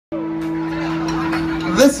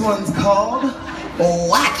This one's called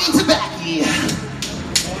Wacky Tobacky.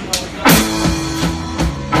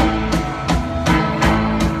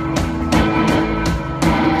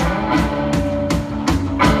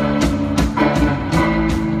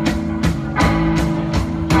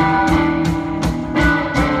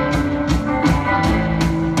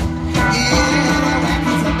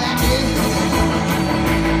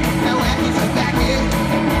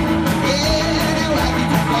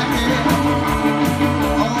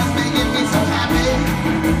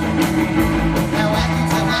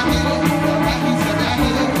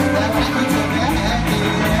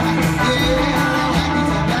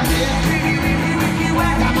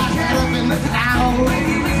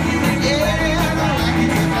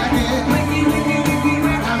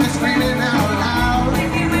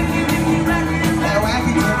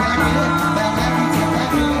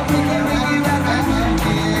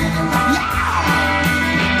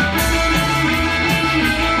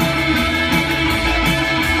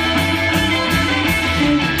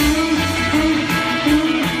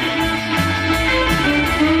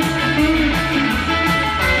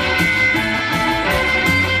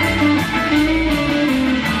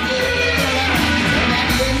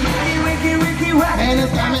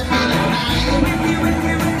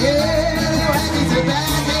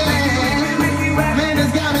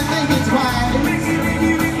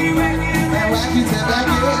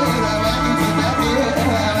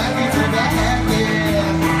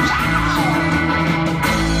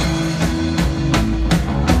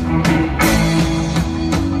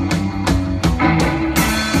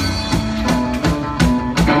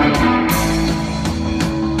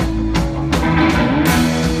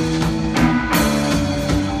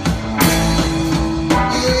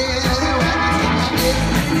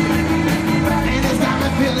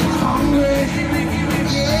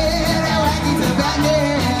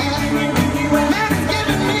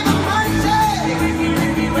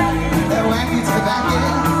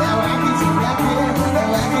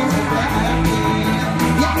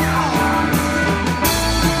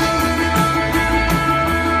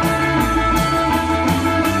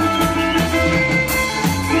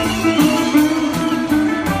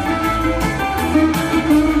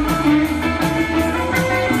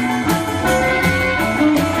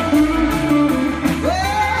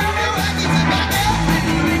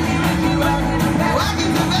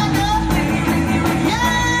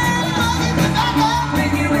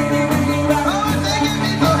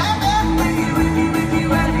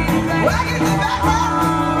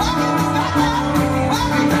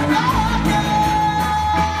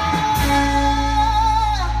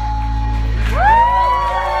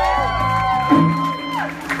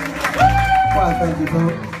 Thank you,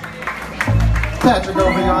 folks. Patrick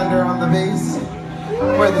over yonder on the bass.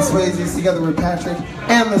 We're the Swayzees together with Patrick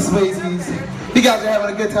and the Swayzees. If you guys are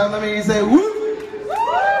having a good time, let me hear you say woo!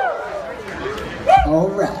 All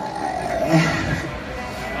right.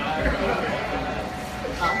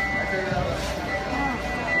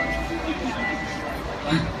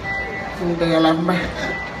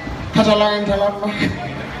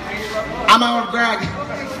 I'm out, Greg.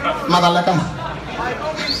 Mother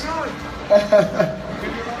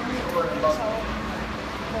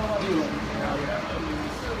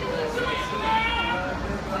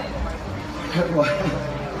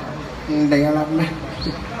Đây là lắm